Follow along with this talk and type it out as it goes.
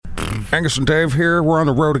Angus and Dave here. We're on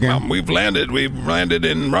the road again. We've landed. We've landed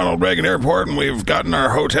in Ronald Reagan Airport, and we've gotten our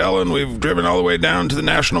hotel, and we've driven all the way down to the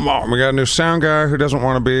National Mall. We got a new sound guy who doesn't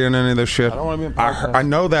want to be in any of this shit. I don't want to be in I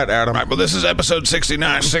know that, Adam. Right, well, this is episode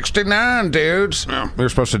 69. 69, dudes. Yeah. You're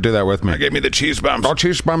supposed to do that with me. I gave me the cheese bumps. I'll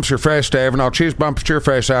cheese bumps your face, Dave, and I'll cheese bump your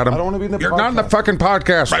face, Adam. I don't want to be in the You're podcast. not in the fucking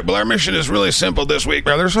podcast. Right, well, our mission is really simple this week.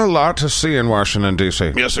 Yeah, there's a lot to see in Washington,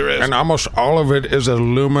 D.C. Yes, there is. And almost all of it is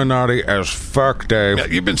Illuminati as fuck, Dave. Yeah,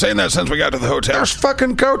 you've been saying that since we got to the hotel. There's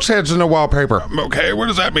fucking goat's heads in the wallpaper. Okay, what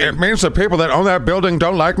does that mean? It means the people that own that building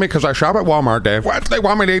don't like me because I shop at Walmart, Dave. What? They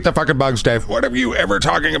want me to eat the fucking bugs, Dave. What are you ever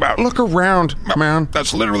talking about? Look around, man.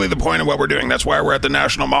 That's literally the point of what we're doing. That's why we're at the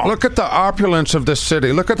National Mall. Look at the opulence of this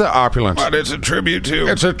city. Look at the opulence. What, it's a tribute to...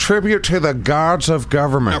 It's a tribute to the gods of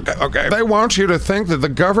government. Okay. They want you to think that the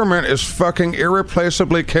government is fucking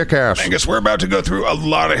irreplaceably kick-ass. Angus, we're about to go through a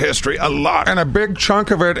lot of history. A lot. And a big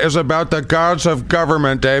chunk of it is about the gods of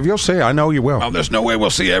government, Dave. You'll see. I know you will. Well, there's no way we'll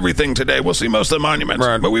see everything today. We'll see most of the monuments.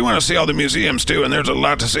 Right. But we want to see all the museums, too, and there's a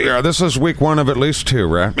lot to see. Yeah, this is week one of at least two,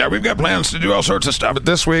 right? Yeah, we've got plans to do all sorts of stuff. But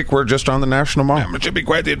this week, we're just on the National Mall. Yeah, it should be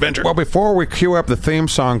quite the adventure. Well, before we cue up the theme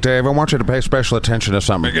song, Dave, I want you to pay special attention to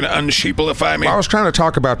something. You're going to unsheepleify me? I was trying to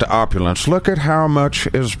talk about the opulence. Look at how much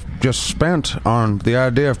is just spent on the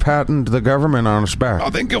idea of patting the government on its back. I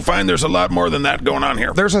think you'll find there's a lot more than that going on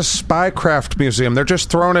here. There's a spycraft museum. They're just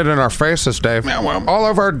throwing it in our faces, Dave. Yeah, well... all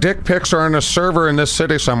of our dick pics are in a server in this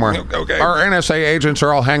city somewhere. Okay. Our NSA agents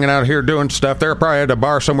are all hanging out here doing stuff. They're probably at a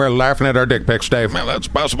bar somewhere laughing at our dick pics, Dave. Well, that's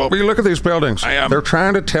possible. But you look at these buildings. I am. They're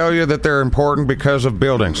trying to tell you that they're important because of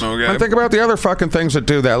buildings. Okay. And think about the other fucking things that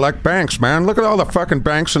do that, like banks, man. Look at all the fucking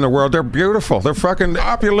banks in the world. They're beautiful. They're fucking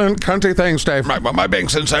opulent, cunty things, Dave. Right, well, my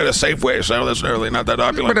bank's inside a Safeway, so that's really not that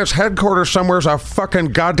opulent. But its headquarters somewhere's a fucking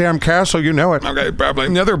goddamn castle. You know it. Okay, probably.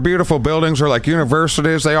 And the other beautiful buildings are like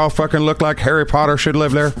universities. They all fucking look like Harry Potter should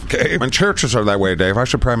live there. Okay. And churches are that way, Dave. I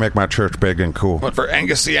should probably make my church big and cool. What, for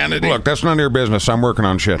Angusianity? Look, that's none of your business. I'm working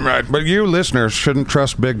on shit. Right. But you listeners shouldn't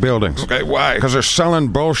trust big buildings. Okay, why? Because they're selling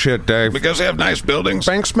bullshit, Dave. Because they have nice buildings?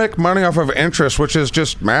 Banks make money off of interest, which is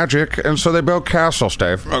just magic, and so they build castles,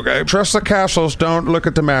 Dave. Okay. Trust the castles, don't look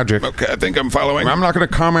at the magic. Okay, I think I'm following. I'm not going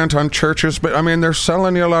to comment on churches, but I mean, they're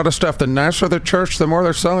selling you a lot of stuff. The nicer the church, the more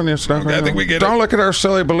they're selling you stuff. Okay, I think we get it. Don't look at our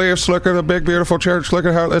silly beliefs. Look at the big, beautiful church. Look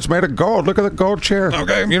at how it's made of gold. Look at the gold chair.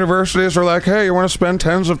 Okay. Universities are like, hey, you want to spend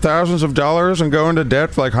tens of thousands of dollars and go into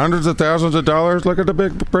debt for like hundreds of thousands of dollars? Look at the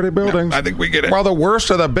big, pretty buildings. I think we get it. While the worst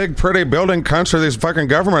of the big, pretty building cunts are these fucking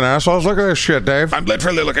government assholes. Look at this shit, Dave. I'm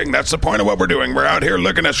literally looking. That's the point of what we're doing. We're out here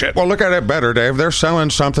looking at shit. Well, look at it better, Dave. They're selling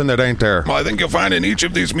something that ain't there. Well, I think you'll find in each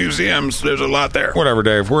of these museums, there's a lot there. Whatever,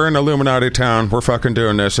 Dave. We're in Illuminati town. We're fucking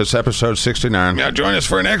doing this. It's episode 69. Now join us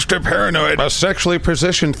for an extra paranoid, A sexually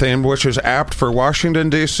positioned theme, which is apt for Washington,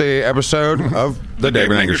 D.C. episode of The Dave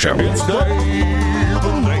and Angus Show. It's Dave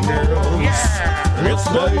and Angus. Yeah. It's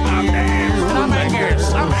Dave and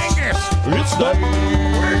Angus. I'm Angus. It's Dave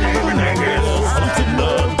and Angus. Listen to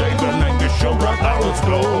the Dave and Angus Show right now. Let's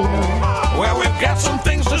go. Well, we've got some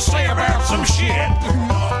things to say about some shit.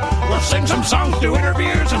 We'll sing some songs, do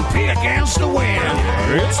interviews, and pee against the wind.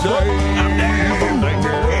 It's Dave and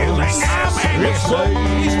Angus. It's Dave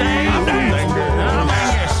and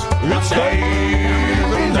Angus. It's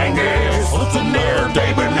Dave and Angus. Listen there,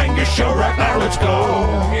 Dave and Angus Show right now. Let's go.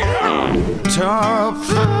 Top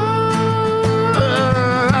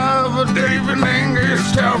 5. Dave and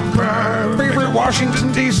Angus Top 5. Favorite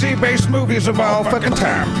Washington, D.C. based movies of all fucking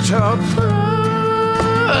time. Top 5.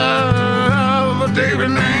 Dave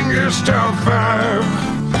and Angus Top 5.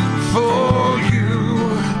 For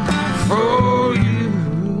you. For you.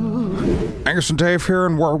 Angus and Dave here,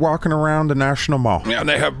 and we're walking around the National Mall. Yeah, and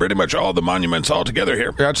they have pretty much all the monuments all together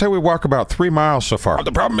here. Yeah, I'd say we walk about 3 miles so far. But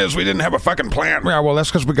the problem is we didn't have a fucking plan. Yeah, well, that's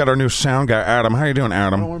because we got our new sound guy, Adam. How you doing,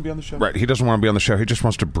 Adam? I don't want to be on the show. Right, he doesn't want to be on the show. He just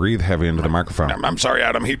wants to breathe heavy into the microphone. I'm sorry,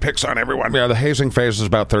 Adam. He picks on everyone. Yeah, the hazing phase is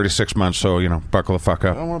about 36 months, so, buckle the fuck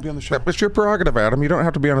up. I don't want to be on the show. It's your prerogative, Adam. You don't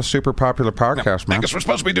have to be on a super popular podcast, man. I guess we're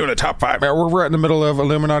supposed to be doing a top 5. Yeah, we're right in the middle of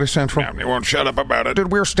Illuminati Central. Yeah, you won't shut up about it.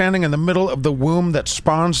 Dude, we're standing in the middle of the womb that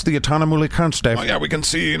spawns the Otanamuli cunts, Dave. Oh, yeah, we can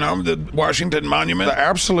see, the Washington Monument. The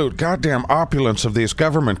absolute goddamn opulence of these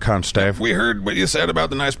government cunts, Dave. We heard what you said about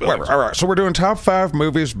the nice buildings. All right, so we're doing top 5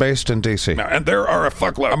 movies based in D.C. Now, and there are a A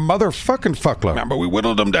fuckload. motherfucking fuckload. Now, but we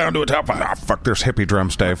whittled them down to a top 5. Ah, fuck, there's hippie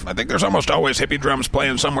drums, Dave. I think there's almost always hippie drums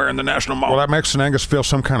playing somewhere in the National Mall. Well, that makes an Angus feel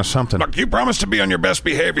some kind of something. Look, you promised to be on your best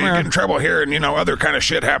behavior. You get in trouble here, and, other kind of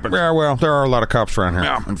shit happens. Yeah, well, there are a lot of cops around here.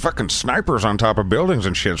 Yeah. And fucking snipers on top of buildings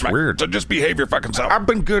and shit. It's weird. So just behave your fucking self. I've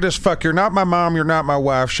been good as fuck. You're not not my mom, you're not my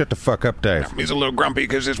wife. Shut the fuck up, Dave. He's a little grumpy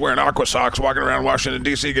because he's wearing aqua socks, walking around Washington,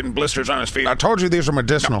 D.C., getting blisters on his feet. I told you these are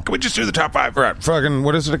medicinal. Can we just do the top 5? Right, fucking,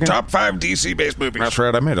 what is it again? Top 5 DC-based movies. That's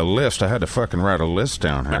right, I made a list. I had to fucking write a list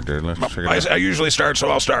down here, dude. Let's check it out. I usually start, so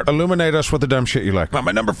I'll start. Illuminate us with the dumb shit you like.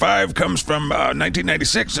 My number 5 comes from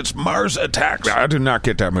 1996. It's Mars Attacks. I do not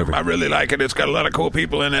get that movie. I really like it. It's got a lot of cool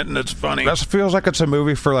people in it, and it's funny. That feels like it's a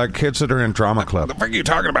movie for, like, kids that are in drama club. What the fuck are you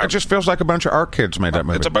talking about? It just feels like a bunch of art kids made that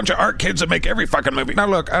movie. It's a bunch of art kids that make every fucking movie. Now,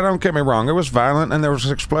 look, don't get me wrong. It was violent, and there was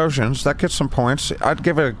explosions. That gets some points. I'd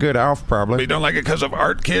give it a good Alf, probably. But you don't like it because of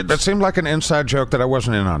art kids? That seemed like an inside joke that I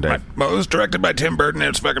wasn't in on, Dave. Right. Well, it was directed by Tim Burton, and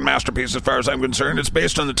it's a fucking masterpiece as far as I'm concerned. It's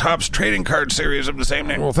based on the Topps trading card series of the same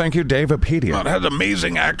name. Well, thank you, Davepedia. Well, it has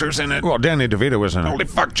amazing actors in it. Well, Danny DeVito was in it. Holy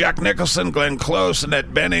fuck, Jack Nicholson, Glenn Close,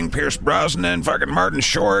 Annette Bening, Pierce Brosnan, fucking Martin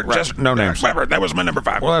Short. Right. Just no names. Whatever. That was my number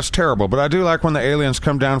 5. Well, that's terrible, but I do like when the aliens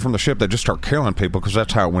come down from the ship, they just start killing people, because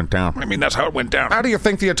that's how it went down. I mean, that's how it went down. How do you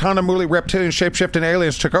think the Autonamuli reptilian shape-shifting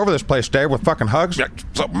aliens took over this place, Dave, with fucking hugs? Yeah,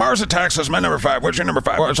 so Mars Attacks is my number 5. What's your number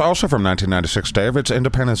 5? Well, it's also from 1996, Dave. It's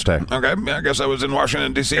Independence Day. Okay, I guess I was in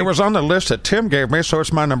Washington, D.C. It was on the list that Tim gave me, so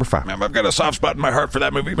it's my number 5. I've got a soft spot in my heart for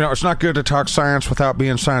that movie. You know, it's not good to talk science without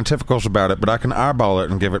being scientificals about it, but I can eyeball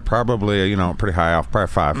it and give it probably, pretty high off,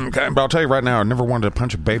 probably 5. Okay. But I'll tell you right now, I never wanted to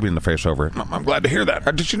punch a baby in the face over it. I'm glad to hear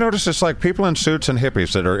that. Did you notice it's like people in suits and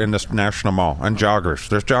hippies that are in this National Mall, and joggers.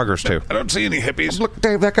 There's joggers, too. I don't see any hippies. Look,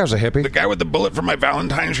 Dave, that guy's a hippie. The guy with the bullet from my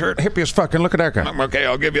Valentine shirt? Hippie as fucking. Look at that guy. Okay,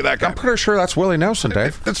 I'll give you that guy. I'm pretty sure that's Willie Nelson,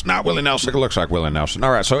 Dave. That's not Willie Nelson. It looks like Willie Nelson.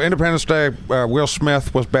 All right, so Independence Day, Will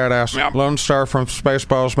Smith was badass. Yep. Lone Star from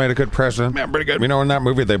Spaceballs made a good president. Yeah, pretty good. You know, in that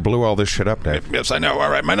movie, they blew all this shit up, Dave. Yes, I know. All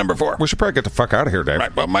right, my number 4. We should probably get the fuck out of here, Dave.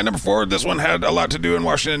 Right, well, my number 4, this one had a lot to do in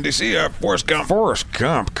Washington, D.C., Forrest Gump. Forrest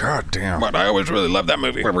Gump, goddamn. But I always really loved that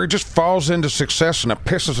movie. Where he just falls into success and it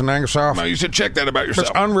pisses an Angus off. Well, you should check that about yourself.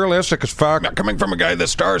 It's unrealistic as fuck. Now, coming from a guy that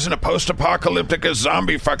stars in a post-apocalyptic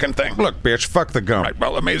zombie fucking thing. Look, bitch, fuck the Gump. Right,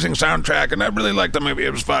 well, amazing soundtrack, and I really liked the movie.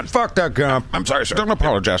 It was fun. Fuck that Gump. I'm sorry, sir. Don't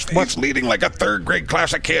apologize. He's leading like a 3rd grade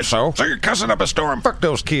class of kids. So you're cussing up a storm. Fuck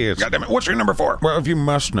those kids. God damn it. What's your number 4? Well, if you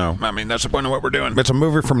must know. I mean, that's the point of what we're doing. It's a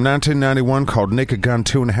movie from 1991 called Naked Gun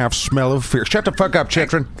 2.5 Smell of Fear. Shut the fuck up,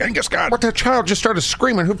 children. Angus, God. What, that child just started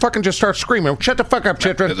screaming? Who fucking just started screaming? Shut the fuck up,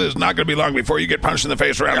 children. This is not going to be long before you get punched in the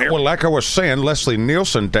face around here. Well, like I was saying, Leslie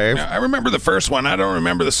Nielsen, Dave. I remember the first one. I don't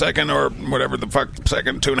remember the second or whatever the fuck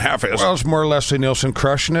second 2.5 is. Well, it's more Leslie Nielsen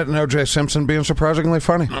crushing it and O.J. Simpson being surprisingly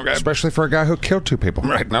funny. Okay. Especially for a guy who killed 2 people.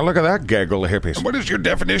 Right. Now look at that gaggle of hippies. What is your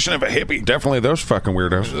definition of a hippie? Definitely those fucking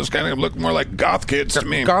weirdos. Those kind of look more like goth kids to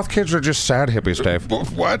me. Goth kids are just sad hippies, Dave.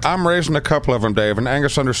 What? I'm raising a couple of them, Dave, and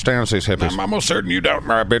Angus understands these hippies. I'm almost certain you don't.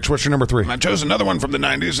 All right, bitch, what's your number 3? I chose another one from the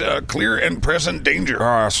 90s, Clear and Present Danger. Oh,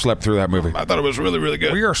 I slept through that movie. I thought it was really, really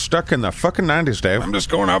good. We are stuck in the fucking 90s, Dave. I'm just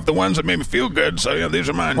going off the ones that made me feel good, so yeah, these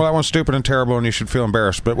are mine. Well, that one's stupid and terrible, and you should feel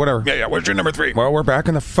embarrassed, but whatever. Yeah, what's your number 3? Well, we're back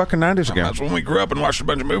in the fucking 90s again. That's when we grew up and watched a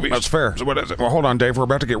bunch of movies. That's fair. So what is it? Well, hold on, Dave. We're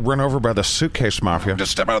about to get run over by the suitcase mafia.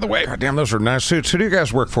 Just step out of the way. God damn, those are nice suits. Who do you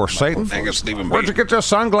guys work for, Satan? Angus, leave him be. Where'd you get those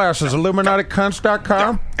sunglasses?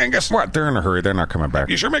 IlluminatiCunts.com? Angus. What? They're in a hurry. They're not coming back.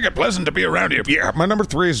 You sure make it pleasant to be around you. Yeah, my number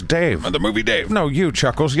 3 is Dave. The movie Dave. No, you,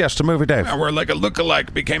 Chuckles. Yes, the movie Dave. Where like a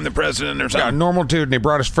look-alike became the president or Yeah, a something. normal dude, and he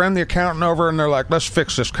brought his friend, the accountant, over, and they're like, let's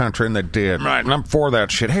fix this country, and they did. Right. And I'm for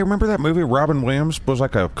that shit. Hey, remember that movie Robin Williams was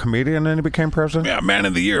like a comedian and he became president? Yeah, Man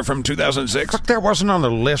of the Year from 2006. Fuck, that wasn't on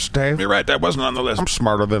the list, Dave. You're right, that wasn't on the list. I'm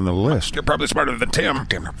smarter than the list. You're probably smarter than Tim.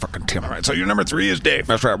 Damn that fucking Tim. All right, so your number 3 is Dave.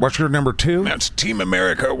 That's right. What's your number 2? That's Team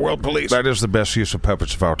America World Police. That is the best use of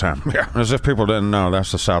puppets of all time. Yeah. As if people didn't know,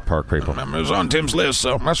 that's the South Park people. It was on Tim's list,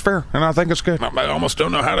 so That's fair, and I think it's good. I almost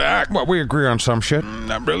don't know how to act. Well, we agree on some shit,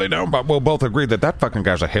 I really don't. but we'll both agree that that fucking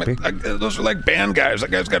guy's a hippie. Those are like band guys.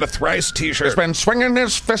 That guy's got a Thrice t-shirt. He's been swinging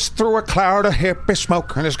his fist through a cloud of hippie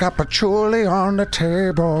smoke, and he's got patchouli on the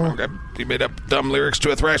table. He made up dumb lyrics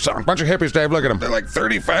to a Thrice song. Bunch of hippies, Dave. Look at them. They're like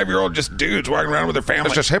 35-year-old just dudes walking around with their family.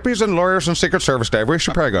 It's just hippies and lawyers and Secret Service, Dave. We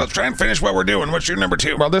should probably go. Let's try and finish what we're doing. What's your number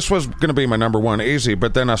 2? Well, this was going to be my number 1 easy,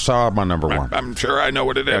 but then I saw my number 1. I'm sure I know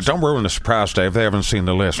what it is. Don't ruin the surprise, Dave. They haven't seen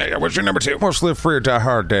the list. Yeah, what's your number 2? Most Live Free or Die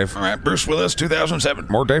Hard, Dave. All right, Bruce Willis, 2007.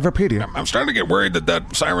 More Davepedia. I'm starting to get worried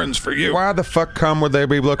that siren's for you. Why the fuck come would they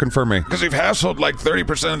be looking for me? Because you've hassled like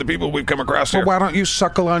 30% of the people we've come across here. Well, why don't you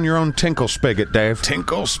suckle on your own tinkle spigot, Dave?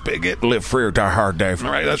 Tinkle Spigot. Live free or die hard, Dave.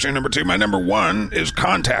 All right, that's your number 2. My number 1 is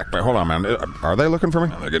Contact. Wait, hold on, man. Are they looking for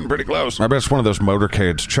me? They're getting pretty close. I bet it's one of those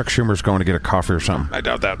motorcades. Chuck Schumer's going to get a coffee or something. I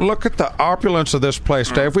doubt that. Look at the opulence of this place.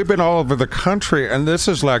 place, Dave. We've been all over the country, and this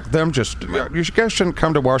is like them just... You guys shouldn't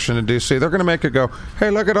come to Washington, D.C. They're going to make it go, hey,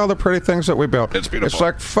 look at all the pretty things that we built. It's beautiful. It's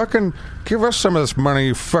like, fucking, give us some of this money,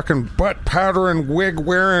 you fucking butt-powdering,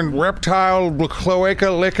 wig-wearing, reptile,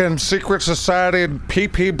 cloaca-licking, secret society,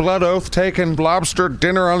 pee-pee blood oath-taking, lobster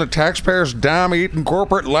dinner on the taxpayer's dime, eating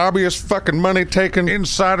corporate lobbyist fucking money-taking,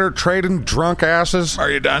 insider trading drunk asses. Are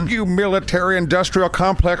you done? You military-industrial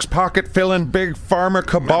complex pocket-filling, big pharma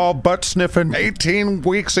cabal butt-sniffing, 18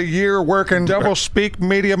 weeks a year working, double-speak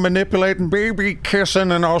media manipulating,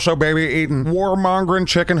 baby-kissing, and also baby-eating, warmongering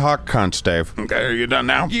chicken hawk cunts, Dave. Okay, are you done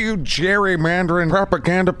now? You gerrymandering,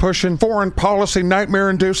 propaganda-pushing, foreign policy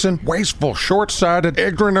nightmare-inducing, wasteful, short-sighted,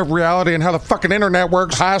 ignorant of reality and how the fucking internet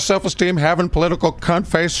works, high self-esteem, having political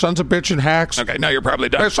cunt-faced sons of bitch and hacks. Okay, now you're probably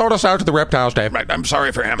done. They sold us out to the reptiles, Dave. Right, I'm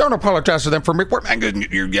sorry for him. Don't apologize to them for me.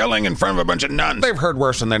 You're yelling in front of a bunch of nuns. They've heard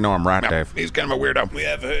worse than they know I'm right, Dave. He's kind of a weirdo. We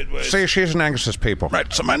have heard worse. See, she's an Angus's people.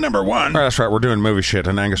 Right, so my number one... That's right, we're doing movie shit,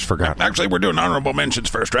 and Angus forgot. Actually, we're doing honorable mentions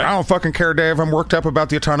first, right? I don't fucking care, Dave. I'm worked up about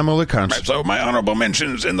the Otonomuli cunts. Right, so my honorable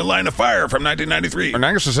mentions In the Line of Fire from 1993. And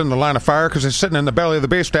Angus is in the line of fire because he's sitting in the belly of the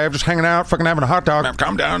beast, Dave, just hanging out, fucking having a hot dog. Now,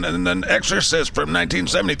 calm down. And then Exorcist from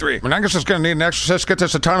 1973. And Angus is gonna need an exorcist. Get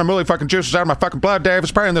this Otonomuli fucking juices out of my fucking blood, Dave. It's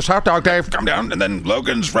spraying this hot dog, Dave. Calm down. And then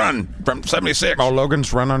Logan's Run from 76. Oh,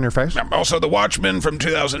 Logan's Run on your face? Also The Watchmen from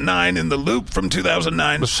 2009 and The Loop from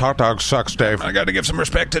 2009. This hot dog sucks, Dave. I gotta give some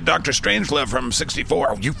respect to Dr. Strangelove from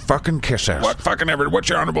 64. Oh, you fucking kiss ass. What fucking ever? What's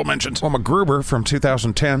your honorable mentions? Well, MacGruber from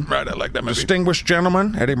 2010. Right, I like that movie. Distinguished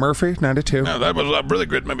Gentleman, Eddie Murphy, 92. No, that was a really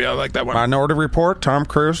good movie. I like that one. Minority Report, Tom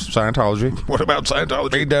Cruise, Scientology. What about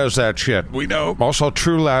Scientology? He does that shit. We know. Also,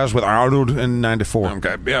 True Lies with Arnold in 94.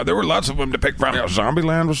 Okay, yeah, there were lots of them to pick from. Yeah,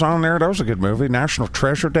 Zombieland was on there. That was a good movie. National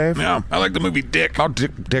Treasure, Dave. Yeah, I like the movie Dick. I'll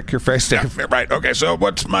dick your face, Dave. Yeah, right, okay, so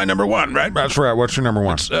what's my number one, right? That's right. What's your number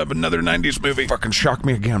one? It's another 90s movie. Fucking shock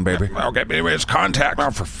me again, baby. Okay, but anyway, it's Contact.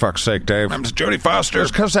 Oh, for fuck's sake, Dave. It's Jodie Foster.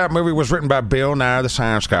 It's because that movie was written by Bill Nye, the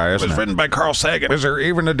Science Guy, isn't it? It was written by Carl Sagan. Is there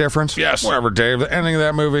even a difference? Yes. Whatever, Dave. The ending of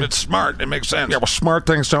that movie... It's smart. It makes sense. Yeah, well, smart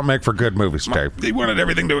things don't make for good movies, Dave. He wanted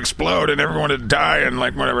everything to explode and everyone to die and,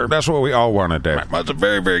 like, whatever. That's what we all wanted, Dave. Well, it's a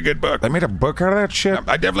very, very good book. They made a book out of that shit?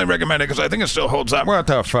 I definitely recommend it because I think it still holds up. What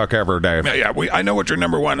the fuck ever, Dave? Yeah, I know what your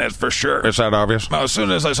number one is for sure. Is that obvious? Well, as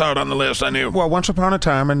soon as I saw it on the list, I knew. Well, once upon a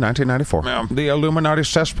time in 1994, Yeah. the Illuminati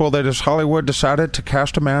cesspool that is Hollywood decided to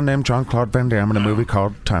cast a man named Jean-Claude Van Damme in a movie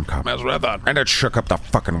called Time Cop. That's what I thought. And it shook up the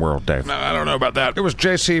fucking world, Dave. No, I don't know about that. It was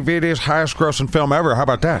JCVD's highest grossing film ever. How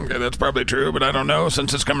about that? Okay, that's probably true, but I don't know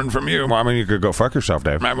since it's coming from you. Well, I mean, you could go fuck yourself,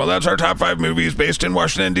 Dave. Right, well, that's our top 5 movies based in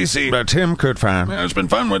Washington, D.C. But Tim could find. Yeah, it's been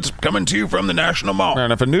fun. What's coming to you from the National Mall?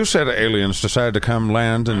 And if a new set of aliens decided to come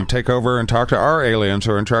land and take over and talk to our aliens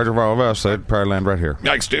who are in charge of all of us, they'd probably land right here.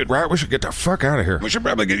 Yikes, dude. Right, we should get the fuck out of here. We should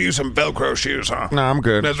probably get you some Velcro shoes, huh? No, I'm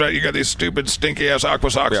good. That's right, you got these stupid, stinky-ass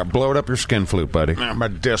aqua socks. Yeah, blow it up your skin flute, buddy. Yeah.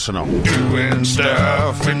 Medicinal. Doing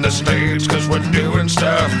stuff in the States, cause we're doing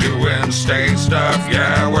stuff, doing state stuff.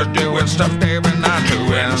 Yeah, we're doing stuff, Dave and I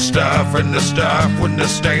doing stuff in the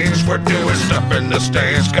States. We're doing stuff in the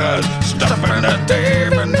States, cause stuff in the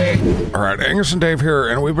Dave and me. All right, Angus and Dave here,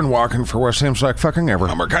 and we've been walking for what seems like fucking ever.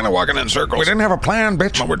 And we're kind of walking in circles. We didn't have a plan,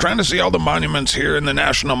 bitch. Well, we're trying to see all the monuments here in the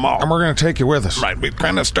National Mall. And we're going to take you with us. Right, we've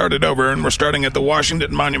kind of started over, and we're starting at the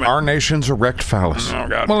Washington Monument. Our nation's erect phallus. Oh,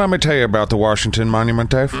 God. Well, let me tell you about the Washington Monument,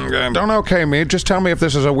 Dave. Okay. Don't okay me. Just tell me if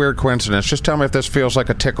this is a weird coincidence. Just tell me if this feels like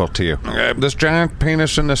a tickle to you. Okay. This giant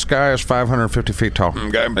penis in the sky is 550 feet tall.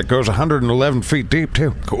 Okay. It goes 111 feet deep,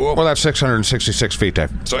 too. Cool. Well, that's 666 feet,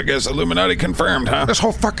 Dave. So I guess Illuminati confirmed, huh? This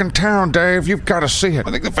whole fucking town, Dave, you've got to see it.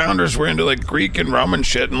 I think the founders were into, like, Greek and Roman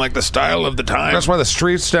shit and, like, the style of the time. That's why the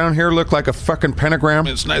streets down here look like a fucking pentagram.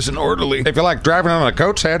 It's nice and orderly. If you like driving on a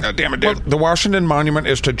goat's head. God damn it, dude. Well, the Washington Monument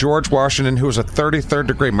is to George Washington, who was a 33rd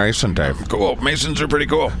degree Mason, Dave. Cool. Masons are pretty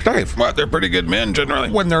cool. Dave. What? They're pretty good men, generally.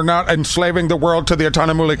 When they're not enslaving the world to the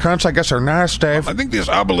Otonomuli cunts, I guess they're nice, Dave. I think these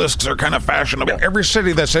obelisks are kind of fashionable. Every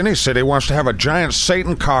city that's any city wants to have a giant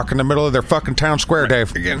Satan cock in the middle of their fucking town square,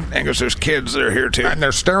 Dave. Again, Angus, there's kids that are here, too. And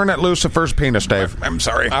they're staring at Lucifer's penis, Dave. I'm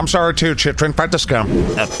sorry. I'm sorry, too, Chitrin. Fight the scum.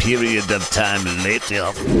 A period of time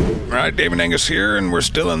later. Right, Dave and Angus here, and we're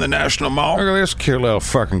still in the National Mall. Look at this cute little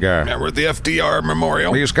fucking guy. Yeah, we're at the FDR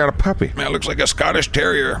Memorial. He's got a puppy. Yeah, it looks like a Scottish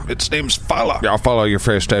Terrier. Its name's Fala. Yeah, I'll follow your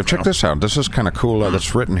face, Dave. Check this out. This is kind of cool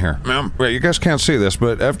that's written here. Yeah. Wait, you guys can't see this,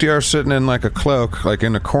 but FDR's sitting in like a cloak, like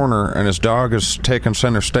in a corner, and his dog is taking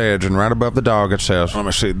center stage, and right above the dog it says, let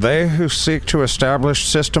me see, they who seek to establish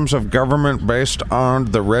systems of government based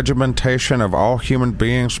on the regimentation of all human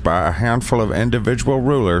beings by a handful of individual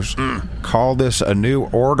rulers call this a new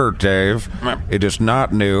order, Dave. Yeah. It is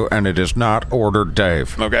not new, and it is not order,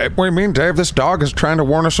 Dave. Okay. What do you mean mean, Dave? This dog is trying to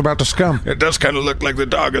warn us about the scum. It does kind of look like the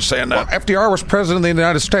dog is saying that. Well, FDR was president of the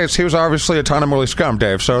United States. He was obviously a ton of woolly scum,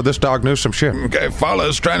 Dave, so this dog knew some shit. Okay,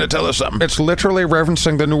 Fala's trying to tell us something. It's literally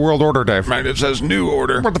referencing the New World Order, Dave. Right, it says New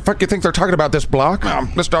Order. What the fuck you think they're talking about, this block? No.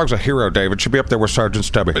 This dog's a hero, Dave. It should be up there with Sergeant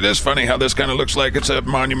Stubby. It is funny how this kind of looks like it's a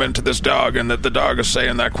monument to this dog and that the dog is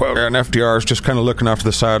saying that quote. And FDR is just kind of looking off to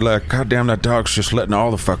the side like, God damn, that dog's just letting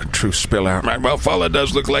all the fucking truth spill out. Right, well, Fala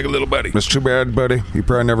does look like a little buddy. It's too bad, buddy. You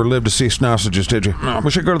probably never lived to see sausages, did you? No.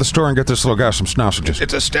 We should go to the store and get this little guy some sausages.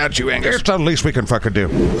 It's a statue, Angus. It's the least we can fucking do.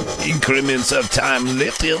 Increments of time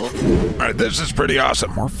little. Alright, this is pretty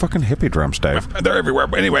awesome. More fucking hippie drums, Dave. They're everywhere.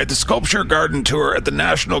 But anyway, the Sculpture Garden Tour at the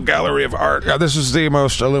National Gallery of Art. Yeah, this is the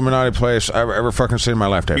most Illuminati place I've ever fucking seen in my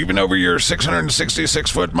life, Dave. Even over your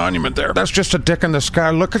 666-foot monument there. That's just a dick in the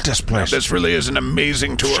sky. Look at this place. This really is an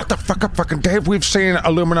amazing tour. Shut the fuck up, fucking Dave. We've seen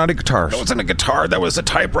Illuminati guitars. That wasn't a guitar. That was a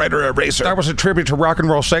typewriter eraser. That was a tribute to rock and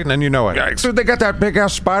roll Satan, and you know it. Yikes. Dude, they got that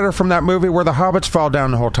big-ass spider from that movie where the hobbits fall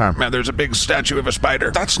down the whole time. Man, there's a big statue of a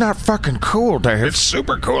spider. That's not fucking cool, Dave. It's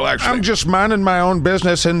super cool, actually. I'm just minding my own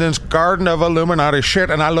business in this garden of Illuminati shit,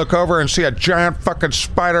 and I look over and see a giant fucking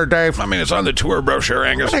spider, Dave. I mean, it's on the tour brochure,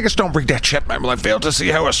 Angus. I guess don't read that shit, man. Well, I fail to see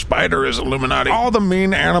how a spider is Illuminati. All the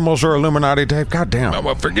mean animals are Illuminati, Dave. God damn.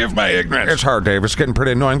 Well, forgive my ignorance. It's hard, Dave. It's getting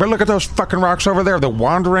pretty annoying. But look at those fucking rocks over there. The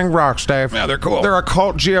wandering rocks, Dave. Yeah, they're cool. They're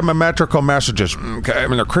occult geometrical messages. Okay. I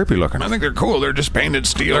mean, they're creepy looking. I think they're cool. They're just painted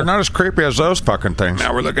steel. They're not as creepy as those fucking things.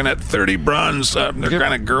 Now we're looking at 30 bronze. They're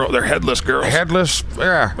kind of girl. They're headless girls. Headless,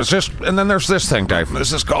 yeah. It's just, and then there's this thing, Dave.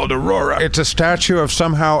 This is called Aurora. It's a statue of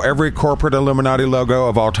somehow every corporate Illuminati logo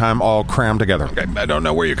of all time all crammed together. Okay, I don't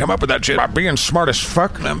know where you come up with that shit. By being smart as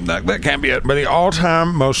fuck. That can't be it. But the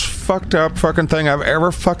all-time most fucked up fucking thing I've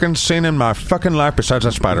ever fucking seen in my fucking life besides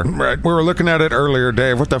that spider. Right. We were looking at it earlier,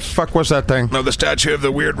 Dave. What the fuck was that thing? No, the statue of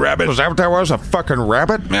the weird rabbit. Was that what that was? A fucking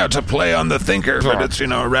rabbit? Yeah, it's a play on the thinker, but it's,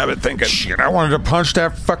 a rabbit thinking. Shit, I wanted to punch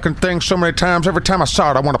that fucking thing so many times. Every time I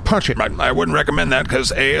saw it, I want to punch it. Right, I wouldn't recommend that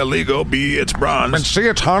because A, illegal, B, it's bronze. And C,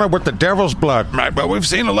 it's haunted with the devil's blood. Right, but we've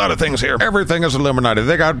seen a lot of things here. Everything is Illuminati.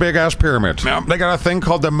 They got big-ass pyramids. Yeah. They got a thing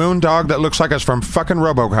called the moon dog that looks like it's from fucking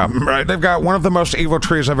RoboCop. Right. They've got one of the most evil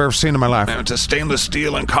trees I've ever seen in my life. Yeah, it's a stainless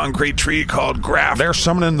steel and concrete tree called Graph. They're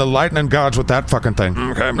summoning the lightning gods with that fucking thing.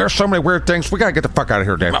 Okay. There's so many weird things. We gotta get the fuck out of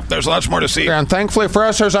here, Dave. Well, there's lots more to see. Yeah, and thankfully for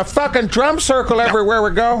us, there's a fucking drum circle everywhere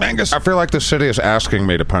we go. Angus. I feel like the city is asking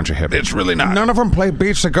me to punch a hippie. It's really not. None of them play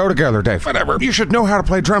beats that go together, Dave. Whatever. You should know how to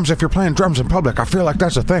play drums if you're playing drums in public. I feel like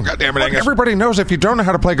that's a thing. God damn it, Angus. Everybody knows if you don't know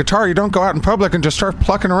how to play guitar, you don't go out in public and just start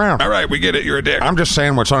plucking around. All right, we get it. You're a dick. I'm just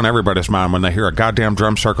saying what's on everybody's mind when they hear a goddamn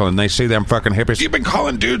drum circle and they see them fucking hippies. You've been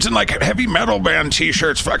calling dudes in like heavy metal band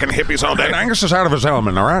t-shirts fucking hippies all day. And Angus is out of his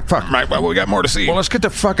element, all right? Fuck. Right, well, we got more to see. Well, let's get the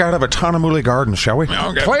fuck out of Autonomuli Garden, shall we?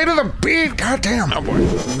 Okay. Play to the beat, goddamn. Oh, boy.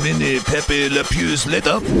 Mini Pepe Le Pew's lit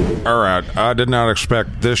up. All right, I did not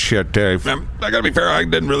expect this shit, Dave. I gotta be fair, I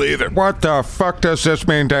didn't really either. What the fuck does this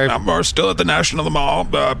mean, Dave? We're still at the National Mall.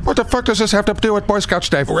 What the fuck does this have to do with Boy Scouts,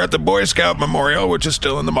 Dave? We're at the Boy Scout Memorial, which is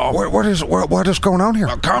still in the mall. What is going on here?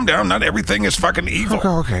 Calm down. Not everything is fucking evil.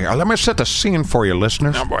 Okay. Let me set the scene for you,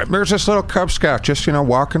 listeners. Oh, boy. There's this little Cub Scout just,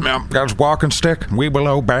 walking. Yeah. Got his walking stick, wee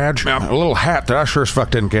below badge, Yeah. a little hat that I sure as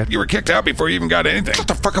fuck didn't get. You were kicked out before you even got anything. Shut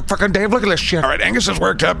the fuck up, fucking Dave. Look at this shit. All right, Angus is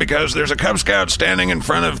worked up because there's a Cub Scout standing in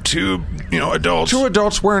front of two, adults. Two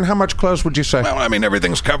adults wearing how much clothes would you say? Well, I mean,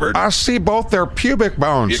 everything's covered. I see both their pubic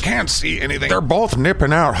bones. You can't see anything. They're both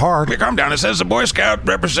nipping out hard. Okay, calm down. It says the Boy Scout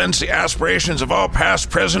represents the aspirations of all past,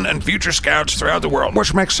 present, and future Scouts throughout the world.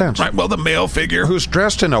 Which makes sense. Right, well, the male figure. Who's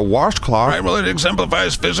dressed in a washcloth. Right, well, it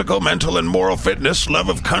exemplifies physical, mental, and moral fitness, love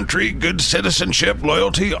of country, good citizenship,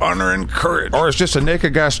 loyalty, honor, and courage. Or it's just a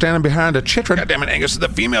naked guy standing behind a chitrin. God damn it, Angus. The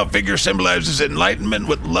female figure symbolizes enlightenment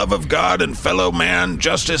with love of God and fellow man,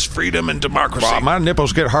 justice, freedom, and democracy. Wow, my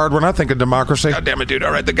nipples get hard when I think of democracy. God damn it, dude.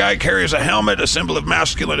 All right, the guy carries a helmet, a symbol of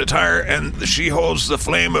masculine attire, and she holds the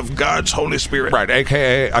flame of God's Holy Spirit. Right,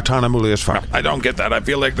 a.k.a. Autonomuli is fuck. I don't get that. I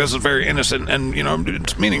feel like this is very innocent and,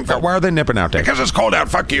 it's meaningful. Why are they nipping out, Dave? Because it's cold out.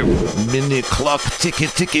 Fuck you. Mini clock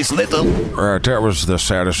ticky's lit up. Right, that was the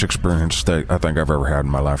saddest experience that I think I've ever had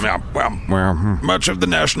in my life. Yeah, well, much of the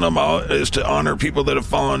National Mall is to honor people that have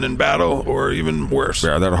fallen in battle or even worse.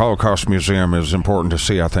 Yeah, that Holocaust Museum is important to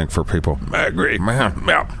see, I think, for people. I agree. Man.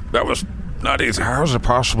 Yeah, that was not easy. How is it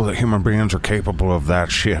possible that human beings are capable of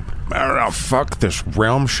that shit? I don't know. Fuck this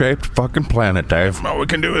realm-shaped fucking planet, Dave. All we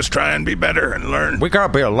can do is try and be better and learn. We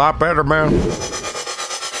gotta be a lot better, man.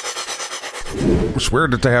 It's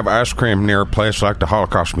weird that they have ice cream near a place like the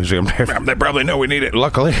Holocaust Museum, Dave. They probably know we need it.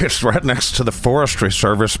 Luckily, it's right next to the Forestry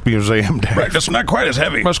Service Museum, Dave. Right, it's not quite as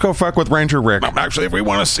heavy. Let's go fuck with Ranger Rick. Actually, if we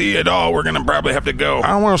want to see it all, we're going to probably have to go. I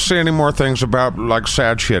don't want to see any more things about, like,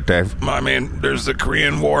 sad shit, Dave. I mean, there's the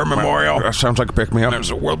Korean War Memorial. That sounds like a pick-me-up.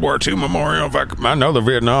 There's a World War II Memorial. I know the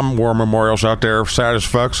Vietnam War memorials out there, sad as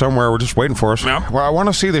fuck, somewhere. We're just waiting for us. Yeah. Well, I want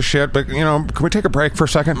to see this shit, but, can we take a break for a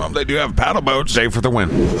second? Well, they do have paddle boats. Dave for the win.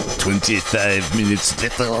 25 minutes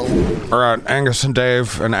later. All right, Angus and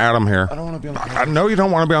Dave and Adam here. I don't want to be on the podcast. I know you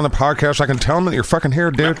don't want to be on the podcast. I can tell them that you're fucking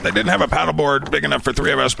here, dude. They didn't have a paddleboard big enough for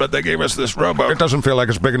three of us, but they gave us this rowboat. It doesn't feel like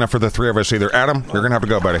it's big enough for the three of us either. Adam, you're going to have to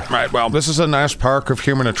go, buddy. Right, well, This is a nice park of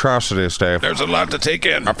human atrocities, Dave. there's a lot to take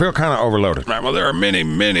in. I feel kind of overloaded. Right, well, there are many,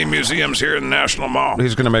 many museums here in the National Mall.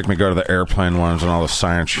 He's going to make me go to the airplane ones and all the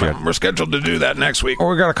science shit. We're scheduled to do that next week. Oh,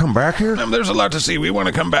 we got to come back here? There's a lot to see. We want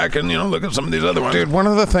to come back and, look at some of these other ones. Dude, one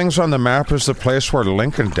of the things on the map is the place where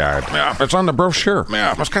Lincoln died. Yeah. It's on the brochure.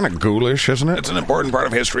 Yeah. It's kind of ghoulish, isn't it? It's an important part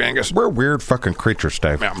of history, Angus. We're weird fucking creatures,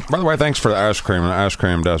 Dave. Yeah. By the way, thanks for the ice cream. The ice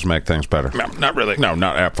cream does make things better. No, not really. No,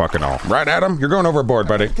 not at fucking all. Right, Adam? You're going overboard,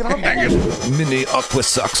 buddy. Angus. Mini aqua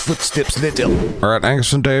socks footsteps little. All right,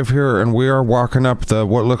 Angus and Dave here, and we are walking up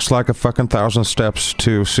what looks like a fucking 1,000 steps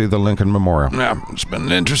to see the Lincoln Memorial. Yeah, it's been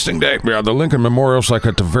an interesting day. Yeah, the Lincoln Memorial's like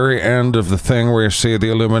at the very end of the thing where you see the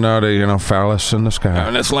Illuminati, phallus in the sky.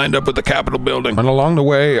 And it's lined up with the Capitol building. And along the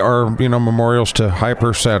way are, memorials to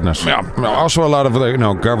hyper sadness. Yeah. Also a lot of,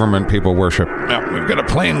 government people worship. Yeah, we've got a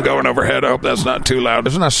plane going overhead. I hope that's not too loud.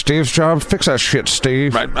 Isn't that Steve's job? Fix that shit,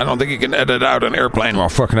 Steve. Right, I don't think you can edit out an airplane. Well,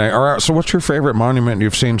 fucking A. All right, so what's your favorite monument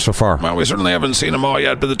you've seen so far? Well, we certainly haven't seen them all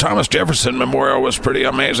yet, but the Thomas Jefferson Memorial was pretty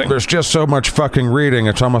amazing. There's just so much fucking reading,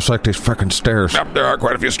 it's almost like these fucking stairs. Yep, there are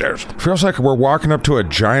quite a few stairs. Feels like we're walking up to a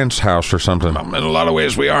giant's house or something. In a lot of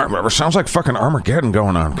ways we are. Whatever, sounds like fucking Armageddon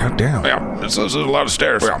going on. God damn. Yeah, there's a lot of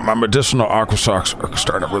stairs. Yeah, my medicinal aqua socks are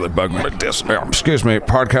starting to really bug me. Medicinal. Yeah, excuse me,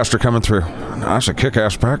 podcaster coming through. That's a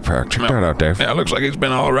kick-ass backpack. Check that out, Dave. Yeah, it looks like he's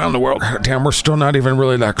been all around the world. God damn, we're still not even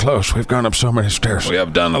really that close. We've gone up so many stairs. We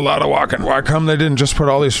have done a lot of walking. Why come they didn't just put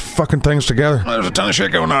all these fucking things together? There's a ton of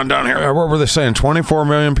shit going on down here. What were they saying? 24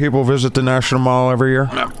 million people visit the National Mall every year?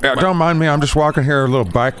 Yeah, Don't mind me. I'm just walking here, a little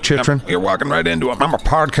bike chittering. You're walking right into them. I'm a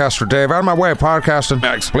podcaster, Dave. Out of my way, podcasting.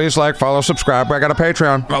 Thanks. Please like, follow, subscribe. I got a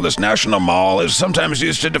Patreon. Well, this National Mall is sometimes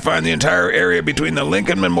used to define the entire area between the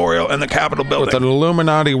Lincoln Memorial and the Capitol building. With an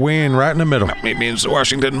Illuminati wing right in the middle. It means the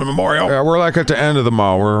Washington Memorial. Yeah, we're like at the end of the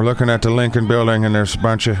mall. We're looking at the Lincoln building, and there's a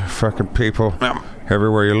bunch of fucking people.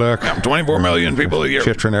 Everywhere you look. 24 million people a year.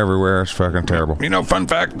 Chittering everywhere. It's fucking terrible. Fun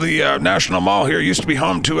fact, the National Mall here used to be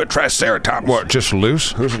home to a Triceratops. What, just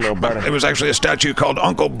loose? Who's a little better? It was actually a statue called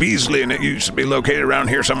Uncle Beasley, and it used to be located around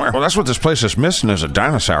here somewhere. Well, that's what this place is missing, is a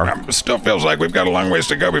dinosaur. It still feels like we've got a long ways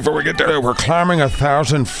to go before we get there. We're climbing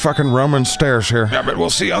 1,000 fucking Roman stairs here. Yeah, but we'll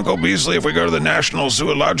see Uncle Beasley if we go to the National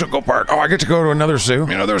Zoological Park. Oh, I get to go to another zoo?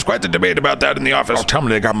 There was quite the debate about that in the office. Oh, tell me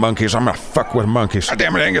they got monkeys. I'm gonna fuck with monkeys. God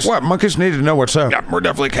damn it, Angus. What? Monkeys need to know what's up. Yeah, we're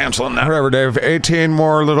definitely canceling that. Whatever, Dave. 18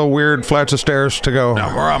 more little weird flights of stairs to go.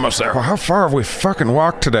 No, we're almost there. Well, how far have we fucking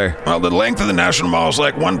walked today? Well, the length of the National Mall is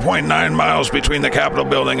like 1.9 miles between the Capitol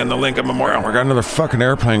building and the Lincoln Memorial. We got another fucking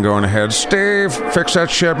airplane going ahead. Steve, fix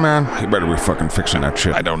that shit, man. You better be fucking fixing that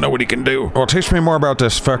shit. I don't know what he can do. Well, teach me more about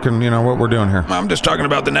this fucking, what we're doing here. I'm just talking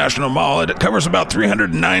about the National Mall. It covers about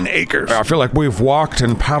 309 acres. I feel like we've walked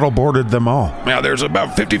and paddleboarded them all. Yeah, there's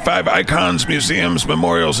about 55 icons, museums,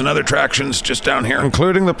 memorials, and other attractions just down here.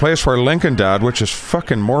 Including the place where Lincoln died, which is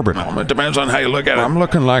fucking morbid. It depends on how you look at it. I'm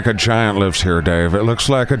looking like a giant lives here, Dave. It looks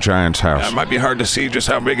like a giant's house. It might be hard to see just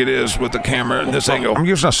how big it is with the camera in this angle. I'm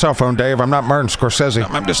using a cell phone, Dave. I'm not Martin Scorsese.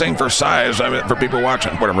 I'm just saying for size, for people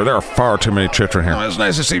watching. Whatever, there are far too many chittering here. It's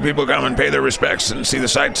nice to see people come and pay their respects and see the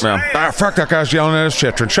sights. Yeah. Fuck, that guy's yelling at his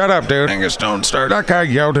chittering. Shut up, dude. Angus, don't start. That guy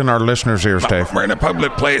yelled in our listeners' ears, Dave. We're in a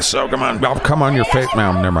public place, so come on. Oh, come on, your face.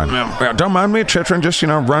 No, never mind. Yeah, don't mind me chittering. Just,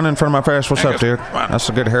 run in front of my face. What's Angus, up, dude? That's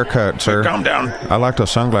a good haircut, sir. Calm down. I like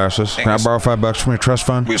those sunglasses. Can I borrow $5 from your trust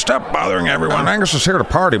fund? We stop bothering everyone. Angus is here to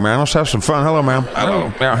party, man. Let's have some fun. Hello, ma'am.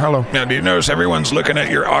 Hello. Yeah, hello. Now, do you notice everyone's looking at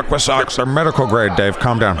your aqua socks? They're medical grade, Dave.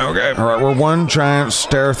 Calm down. Okay. All right, we're one giant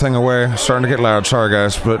stair thing away. Starting to get loud. Sorry,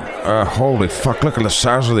 guys, but holy fuck, look at the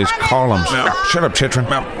size of these columns. Shut up, Chitrin.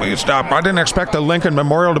 Will you stop? I didn't expect the Lincoln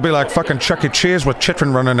Memorial to be like fucking Chuck E. Cheese with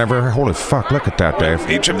Chitrin running everywhere. Holy fuck, look at that, Dave.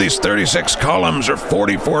 Each of these 36 columns are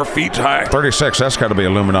 44 feet high. 36 6. That's got to be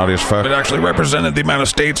Illuminati as fuck. It actually represented the amount of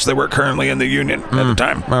states that were currently in the Union at the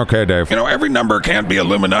time. Okay, Dave. You know, every number can't be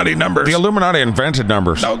Illuminati numbers. The Illuminati invented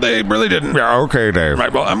numbers. No, they really didn't. Yeah, okay, Dave.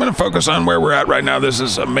 Right, well, I'm going to focus on where we're at right now. This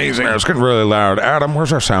is amazing. Yeah, it's getting really loud. Adam,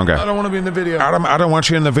 where's our sound guy? I don't want to be in the video. Adam, I don't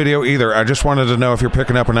want you in the video either. I just wanted to know if you're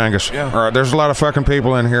picking up an Angus. Yeah. All right, there's a lot of fucking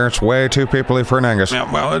people in here. It's way too peoply for an Angus.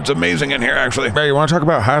 Yeah, well, it's amazing in here, actually. Hey, you want to talk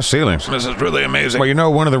about high ceilings? This is really amazing. Well, you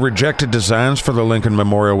know, one of the rejected designs for the Lincoln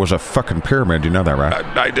Memorial was a fucking pyramid. You know that, right?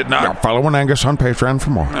 I did not. Yeah, follow an Angus on Patreon for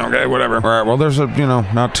more. Okay, whatever. All right, well, there's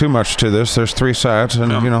not too much to this. There's 3 sides,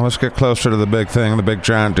 and, let's get closer to the big thing, the big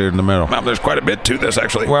giant dude in the middle. There's quite a bit to this,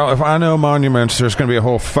 actually. Well, if I know monuments, there's going to be a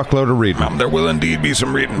whole fuckload of reading. There will indeed be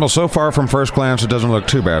some reading. Well, so far from first glance, it doesn't look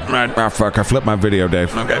too bad. Right. Ah, fuck, I flipped my video,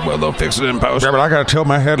 Dave. Okay, well, they'll fix it in post. Yeah, but I gotta tilt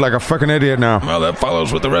my head like a fucking idiot now. Well, that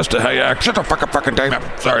follows with the rest of how you act. Shut the fuck up, fucking Dave.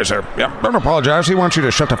 Sorry, sir. Yeah. Don't apologize. He wants you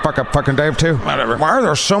to shut the fuck up, fucking Dave, too. Whatever. Why are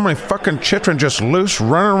there so many fucking children just loose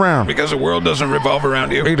running around? Because the world doesn't revolve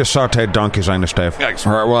around you. Eat a sauteed donkey's anus, Dave. Yikes.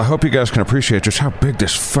 All right, well, I hope you guys can appreciate just how big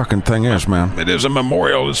this fucking thing is, man. It is a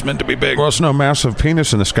memorial. It's meant to be big. Well, it's no massive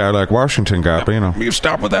penis in the sky like Washington got, but, You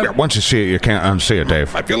stop with that? Yeah, once you see it, you can't unsee it,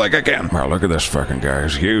 Dave. I feel like I can. Wow, look at this fucking guy.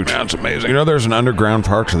 He's huge. Yeah, it's amazing. You know, there's an underground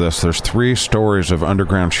part to this. There's 3 stories of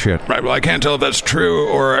underground shit. Right, well, I can't tell if that's true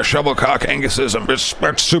or a shovelcock Angusism.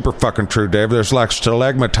 That's super fucking true, Dave. There's like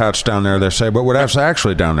stalagmites down there, they say, but what's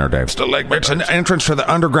actually down there, Dave? Stalagmites. It's an entrance to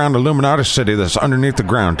the underground Illuminati city that's underneath the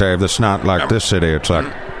ground, Dave. That's not like this city. It's like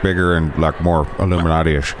bigger and like more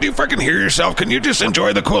Illuminati-ish. Do you fucking hear yourself? Can you just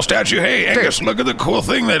enjoy the cool statue? Hey, Angus, look at the cool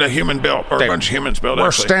thing that a human built, or Dave, a bunch of humans built, We're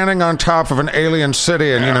actually. standing on top of an alien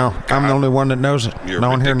city, and, I'm the only one that knows it. You're no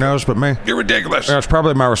one here knows but me. You're ridiculous. Yeah, it's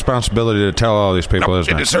probably my responsibility to tell all these people,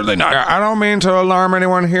 isn't It is certainly not. I don't mean to alarm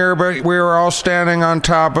anyone here, but we were all standing on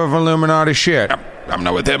top of Illuminati shit. I'm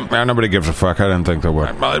not with him. Yeah, nobody gives a fuck. I didn't think they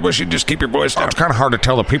would. Well, I wish you'd just keep your voice down. It's kind of hard to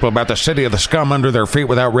tell the people about the city of the scum under their feet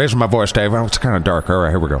without raising my voice, Dave. Oh, it's kind of dark. All right,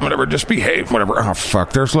 here we go. Whatever, just behave. Whatever. Oh,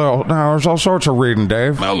 fuck. There's all sorts of reading,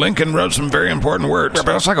 Dave. Well, Lincoln wrote some very important words. Yeah,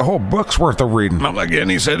 but that's like a whole book's worth of reading. Well, again,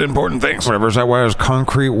 he said important things. Whatever. Is that why his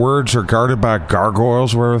concrete words are guarded by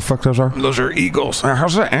gargoyles, wherever the fuck those are? Those are eagles.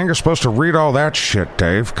 How's that Angus supposed to read all that shit,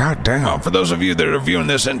 Dave? God damn. Well, for those of you that are viewing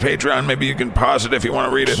this in Patreon, maybe you can pause it if you want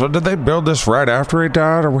to read it. So did they build this right after he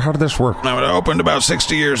died, or how did this work? Now, it opened about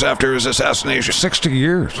 60 years after his assassination. 60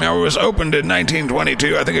 years? Now, it was opened in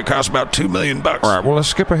 1922. I think it cost about $2 million. All right, well, let's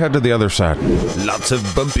skip ahead to the other side. Lots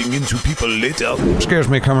of bumping into people later. Excuse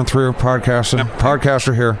me, coming through, podcasting.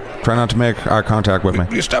 Podcaster here. Try not to make eye contact with me.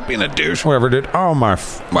 You stop being a douche. Whoever did. Oh, my...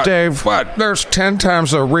 What? Dave. What? There's 10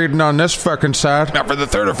 times the reading on this fucking side. Now, for the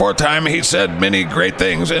 3rd or 4th time, he said many great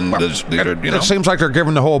things, and It seems like they're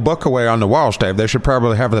giving the whole book away on the walls, Dave. They should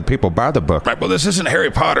probably have the people buy the book. Right, well, this isn't Harry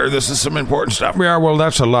Potter. This is some important stuff. Yeah, well,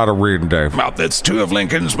 that's a lot of reading, Dave. Well, that's 2 of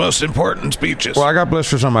Lincoln's most important speeches. Well, I got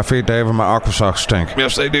blisters on my feet, Dave, and my aqua socks stink.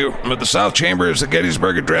 Yes, they do. But the South Chamber is the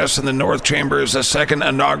Gettysburg Address, and the North Chamber is the second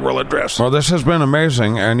inaugural address. Well, this has been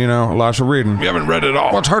amazing, and, lots of reading. You haven't read it all.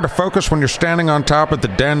 Well, it's hard to focus when you're standing on top of the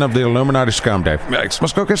den of the Illuminati scum, Dave. Yikes.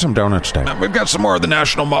 Let's go get some donuts, Dave. Now, we've got some more of the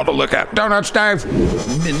national mall to look at. Donuts, Dave!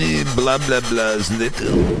 Many blah blah blahs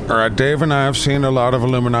later. All right, Dave and I have seen a lot of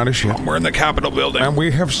Illuminati shit. We're in the Capitol building. And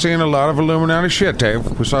we have seen a lot of Illuminati shit,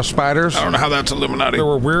 Dave. We saw spiders. I don't know how that's Illuminati. There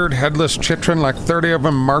were weird headless chitrin, like 30 of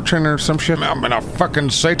them marching or some shit. I'm in a fucking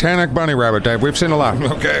satanic bunny rabbit, Dave. We've seen a lot.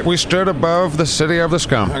 Okay. We stood above the city of the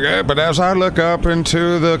scum. Okay. But as I look up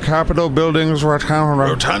into the Capitol building's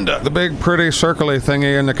Rotunda. the big, pretty, circly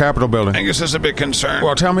thingy in the Capitol building. Angus is a bit concerned.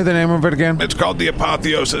 Well, tell me the name of it again. It's called the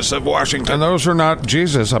Apotheosis of Washington. And those are not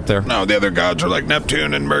Jesus up there. No, the other gods are like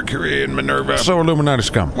Neptune and Mercury and Minerva. So Illuminati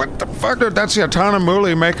scum. What the fuck? Dude, that's the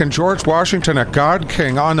Autonamuli making George Washington a god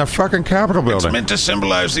king on the fucking Capitol building. It's meant to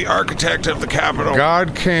symbolize the architect of the Capitol.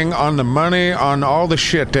 God king on the money, on all the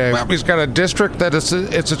shit, Dave. Well, he's got a district that it's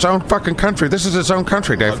its own fucking country. This is its own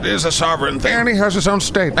country, Dave. It is a sovereign thing. And he has his own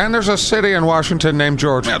state. And there's a city in Washington named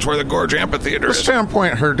George. That's where the Gorge Amphitheater The is.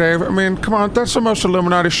 standpoint here, Dave. I mean, come on, that's the most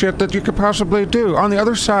Illuminati shit that you could possibly do. On the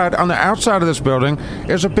other side, on the outside of this building,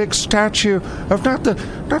 is a big statue of not the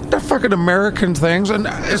fucking American things, and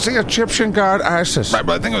it's the Egyptian god Isis. Right,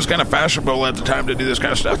 but I think it was kind of fashionable at the time to do this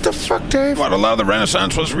kind of stuff. What the fuck, Dave? Well, a lot of the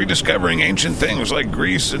Renaissance was rediscovering ancient things like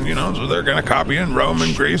Greece, and so they're going to copy in Rome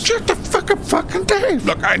and Greece. Shut the fuck up, fucking Dave.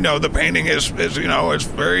 Look, I know the painting is it's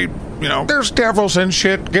very, There's devils and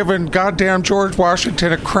shit giving goddamn George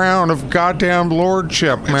Washington a crown of goddamn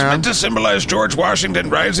lordship, It's man. meant to symbolize George Washington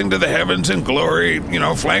rising to the heavens in glory,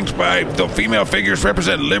 flanked by the female figures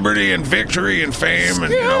represent liberty and victory and fame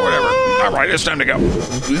and, whatever. All right, it's time to go.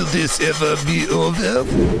 Will this ever be over?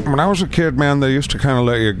 When I was a kid, man, they used to kind of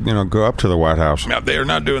let you, go up to the White House. Yeah, they are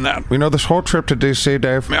not doing that. This whole trip to D.C.,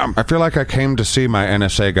 Dave, Yeah. I feel like I came to see my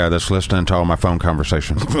NSA guy that's listening to all my phone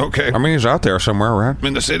conversations. Okay. I mean, he's out there somewhere, right?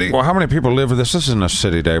 In the city? Well, how many people live in this? This isn't a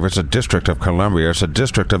city, Dave. It's a district of Columbia. It's a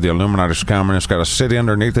district of the Illuminati scum, and it's got a city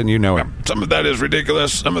underneath it, and you know it. Some of that is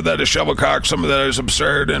ridiculous. Some of that is shovelcock. Some of that is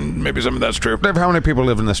absurd, and maybe some of that's true. Dave, how many people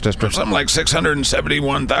live in this district? Something like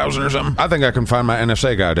 671,000 or something. I think I can find my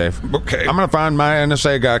NSA guy, Dave. Okay. I'm going to find my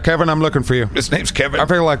NSA guy. Kevin, I'm looking for you. His name's Kevin. I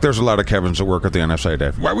feel like there's a lot of Kevins that work at the NSA,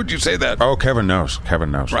 Dave. Why would you say that? Oh, Kevin knows.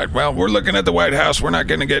 Kevin knows. Right, well, we're looking at the White House. We're not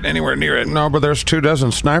going to get anywhere near it. No, but there's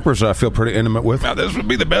 24 snipers I feel pretty intimate with. Now, this would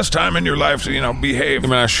be the best time in your life to, behave. I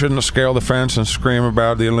mean, I shouldn't scale the fence and scream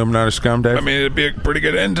about the Illuminati scum, Dave. I mean, it'd be a pretty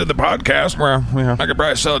good end to the podcast. Well, yeah. I could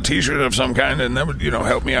probably sell a t-shirt of some kind, and that would,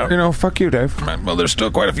 help me out. Fuck you, Dave. Right, well, there's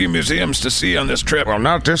still quite a few museums to see on this trip. Well,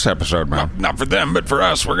 not this episode, man. Not for them, but for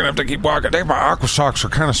us. We're going to have to keep walking. Dave, my aqua socks are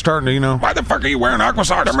kind of starting to, Why the fuck are you wearing aqua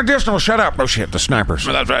socks? They're medicinal, shut up. Oh, shit, the snipers.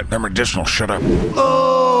 Well, that's right. They're medicinal, shut up.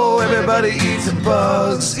 Oh, everybody eat some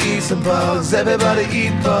bugs, eat some bugs. Everybody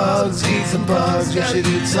eat bugs, eat some bugs. You should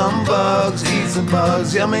eat some bugs, eat some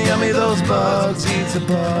bugs. Yummy, yummy, those bugs, eat some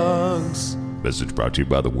bugs. Message brought to you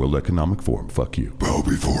by the World Economic Forum. Fuck you. Bow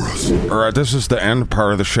before us. All right, this is the end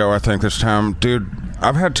part of the show, I think, this time. Dude,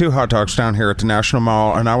 I've had 2 hot dogs down here at the National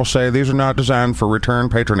Mall, and I will say these are not designed for return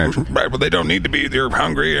patronage. Right, well, they don't need to be. They're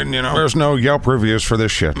hungry, and, There's no Yelp reviews for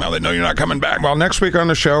this shit. now they know you're not coming back. Well, next week on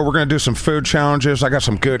the show, we're going to do some food challenges. I got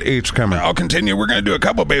some good eats coming. I'll continue. We're going to do a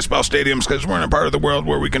couple baseball stadiums because we're in a part of the world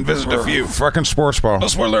where we can visit a few. Fucking sports ball.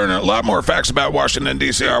 Plus, we're learning a lot more facts about Washington,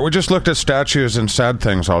 D.C. We just looked at statues and sad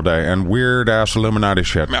things all day, and weird-ass Illuminati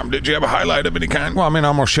shit. Now, did you have a highlight of any kind? Well, I mean, I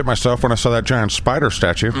almost shit myself when I saw that giant spider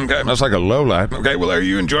statue. Okay. That's like a low light. Okay, well, are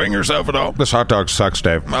you enjoying yourself at all? This hot dog sucks,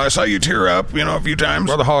 Dave. Well, I saw you tear up, a few times.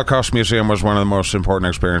 Well, the Holocaust Museum was one of the most important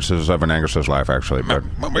experiences of an Angus's life, actually. But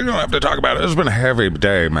Well, we don't have to talk about it. it's been a heavy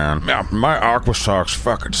day, man. Yeah. My aqua socks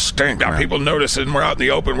fucking stink, Now, man. people notice it, and we're out in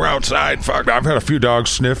the open. We're outside. Fuck. I've had a few dogs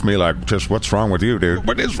sniff me like, just what's wrong with you, dude?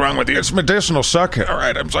 What is wrong with you? It's medicinal, suck it. All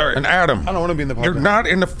right, I'm sorry. And Adam, I don't want to be in the podcast. you're not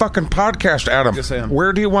in the fucking podcast, Adam. Yes, I am.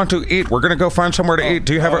 Where do you want to eat? We're going to go find somewhere to eat.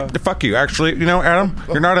 Do you have a... Fuck you, actually. Adam,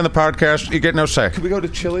 you're not in the podcast. You get no say. Can we go to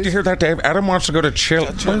Chili's? Do you hear that, Dave? Adam wants to go to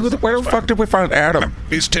Chili's. Where the fuck did we find Adam?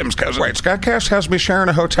 He's Tim's cousin. Wait, SKATCAST has me sharing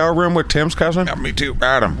a hotel room with Tim's cousin? Yeah, me too.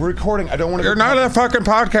 Adam. We're recording. I don't want to. You're not in a fucking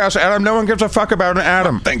podcast, Adam. No one gives a fuck about an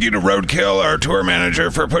Adam. Thank you to Roadkill, our tour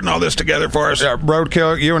manager, for putting all this together for us. Yeah,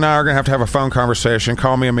 Roadkill, you and I are going to have a phone conversation.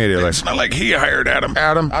 Call me immediately. It's not like he hired Adam.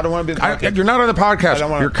 Adam. I don't want to be in the podcast. You're not on the podcast. I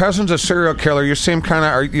don't wanna- Your cousin's a serial killer. You seem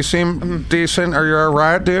you seem decent. Are you all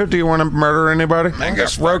right, dude? Do you want to murder anybody?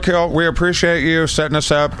 Angus. Roadkill, we appreciate you setting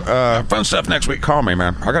us up. Fun stuff next week. Call me,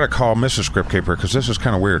 man. I got to call Mrs. Scriptkeeper because this is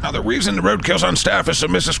kind of weird. Now, the reason the Roadkill's on staff is so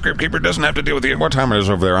Mrs. Scriptkeeper doesn't have to deal with you. What time it is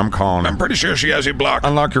over there? I'm calling I'm her. pretty sure she has you blocked.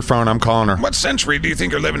 Unlock your phone. I'm calling her. What century do you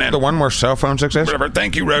think you're living in? The one where cell phones exist? Whatever.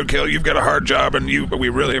 Thank you, Roadkill. You've got a hard job, and we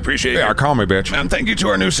really appreciate Yeah, you. call me, bitch. And thank you to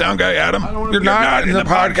our new sound guy, Adam. You're not in the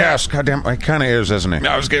podcast. Goddamn, he kind of is, isn't he?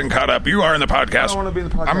 No, I was getting caught up. You are in the I don't podcast. want to be in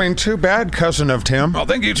the podcast. I mean, too bad, cousin of Tim. Well,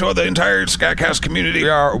 thank you to the entire SKATCAST community.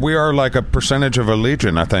 We are like a percentage of a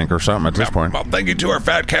legion, I think, or something at this point. Well, thank you to our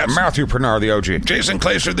fat cats. Matthew Pernar, the OG. Jason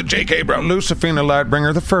Claser, the JK bro. Lucifina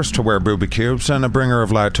Lightbringer, the first to wear booby cubes and a bringer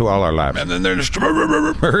of light to all our lives. And then there's...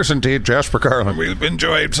 There's indeed Jasper Garland. We've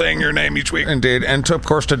enjoyed saying your name each week. Indeed. And of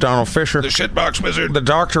course to Donald Fisher, The Shitbox Wizard. the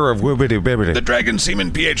doctor of Woobity Bibbity. The Dragon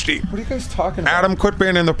Seaman PhD. What are you guys talking about? Adam, quit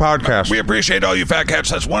being in the podcast. We appreciate all you fat cats.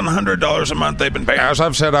 That's $100 a month they've been paying. As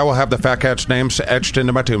I've said, I will have the fat cat's names etched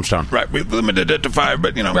into my tombstone. Right, we've limited it to 5,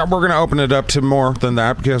 but Well, we're going to open it up to more than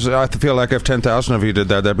that because I feel like if 10,000 of you did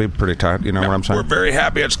that, that'd be pretty tight. You know what I'm saying? we're very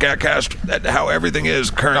happy at SKATCAST at how everything is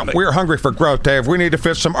currently. We're hungry for growth, Dave. We need to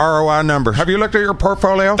fit some ROI numbers. Have you looked at your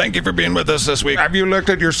portfolio? Thank you for being with us this week. Have you looked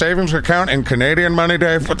at your savings account in Canadian money,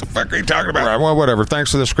 Dave? What the fuck are you talking about? Right, well, whatever.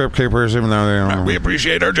 Thanks to the script keepers, even though they don't. We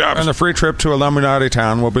appreciate our jobs. And the free trip to Illuminati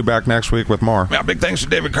Town. We'll be back next week with more. Big thanks to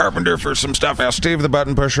David Carpenter for some stuff. Now, Steve the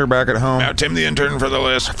button pusher back at home. Tim the intern for the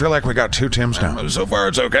list. I feel like we got 2 Tims now. So far,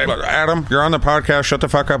 it's okay. Look, Adam, you're on the podcast. Shut the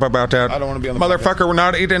fuck up about that. I don't want to be on the Motherfucker, we're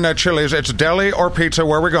not eating at Chili's. It's deli or pizza.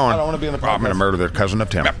 Where are we going? I don't want to be on the podcast. I'm going to murder the cousin of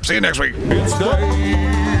Tim. See you next week. It's Dave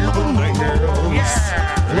and Angus.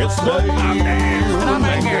 It's Dave and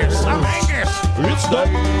Angus. It's Dave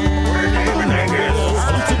and Angus.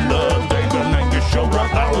 It's the Dave and Angus show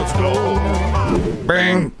right now. Let's go.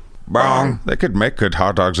 Bing, bong. They could make good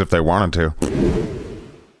hot dogs if they wanted to.